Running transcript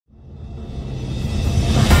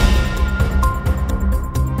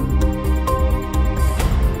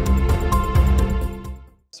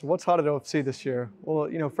what's hot at OFC this year?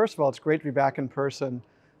 Well, first of all, it's great to be back in person.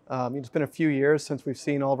 It's been a few years since we've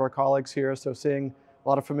seen all of our colleagues here, so seeing a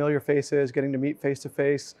lot of familiar faces, getting to meet face to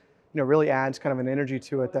face, really adds kind of an energy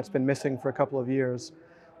to it that's been missing for a couple of years.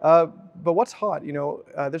 But what's hot?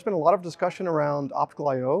 There's been a lot of discussion around optical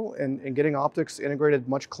I/O and getting optics integrated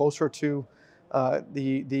much closer to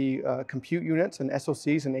the compute units and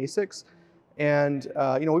SoCs and ASICs. And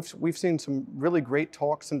we've seen some really great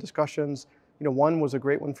talks and discussions. One was a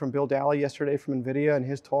great one from Bill Daly yesterday from NVIDIA and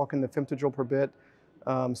his talk in the femtojoule per bit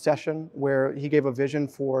session, where he gave a vision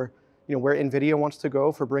for where NVIDIA wants to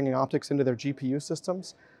go for bringing optics into their GPU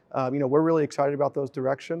systems. We're really excited about those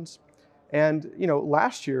directions. And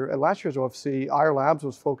last year, at last year's OFC, Ayar Labs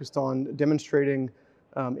was focused on demonstrating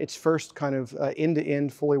its first kind of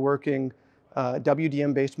end-to-end, fully working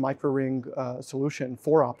WDM-based microring solution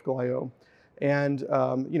for optical I/O. And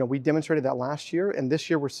we demonstrated that last year, and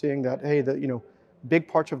this year we're seeing that big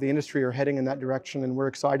parts of the industry are heading in that direction, and we're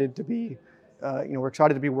excited to be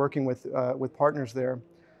working with partners there.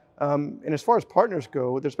 And as far as partners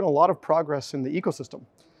go, there's been a lot of progress in the ecosystem.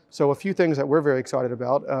 So a few things that we're very excited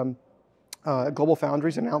about.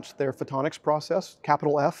 GlobalFoundries announced their photonics process,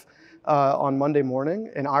 capital F, on Monday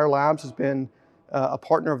morning, and Ayar Labs has been a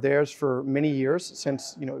partner of theirs for many years,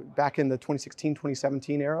 since back in the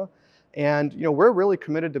 2016-2017 era. And we're really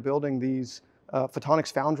committed to building these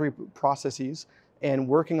photonics foundry processes and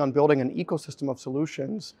working on building an ecosystem of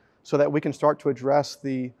solutions so that we can start to address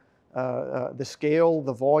the scale,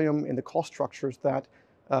 the volume, and the cost structures that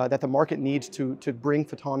the market needs to bring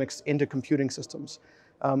photonics into computing systems.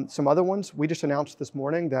 Some other ones, we just announced this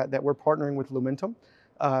morning that we're partnering with Lumentum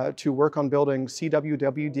to work on building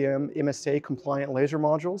CW-DWDM MSA-compliant laser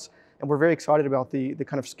modules. And we're very excited about the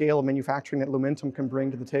kind of scale of manufacturing that Lumentum can bring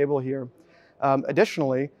to the table here.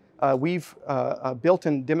 Additionally, we've built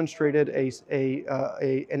and demonstrated an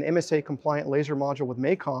MSA-compliant laser module with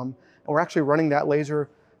MACOM, and we're actually running that laser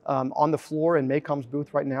on the floor in MACOM's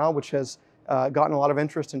booth right now, which has gotten a lot of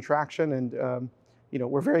interest and traction, and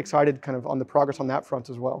we're very excited kind of on the progress on that front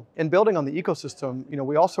as well. And building on the ecosystem,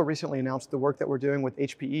 we also recently announced the work that we're doing with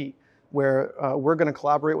HPE, where we're going to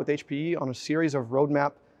collaborate with HPE on a series of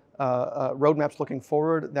roadmaps looking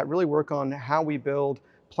forward that really work on how we build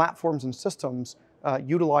platforms and systems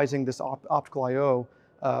utilizing this optical I/O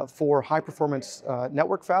for high-performance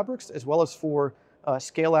network fabrics, as well as for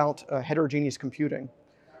scale-out heterogeneous computing.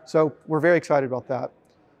 So we're very excited about that.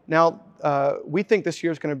 Now, we think this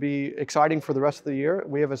year is going to be exciting for the rest of the year.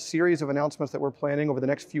 We have a series of announcements that we're planning over the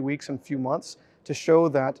next few weeks and few months to show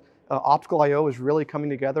that optical I/O is really coming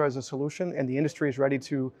together as a solution, and the industry is ready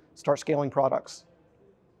to start scaling products.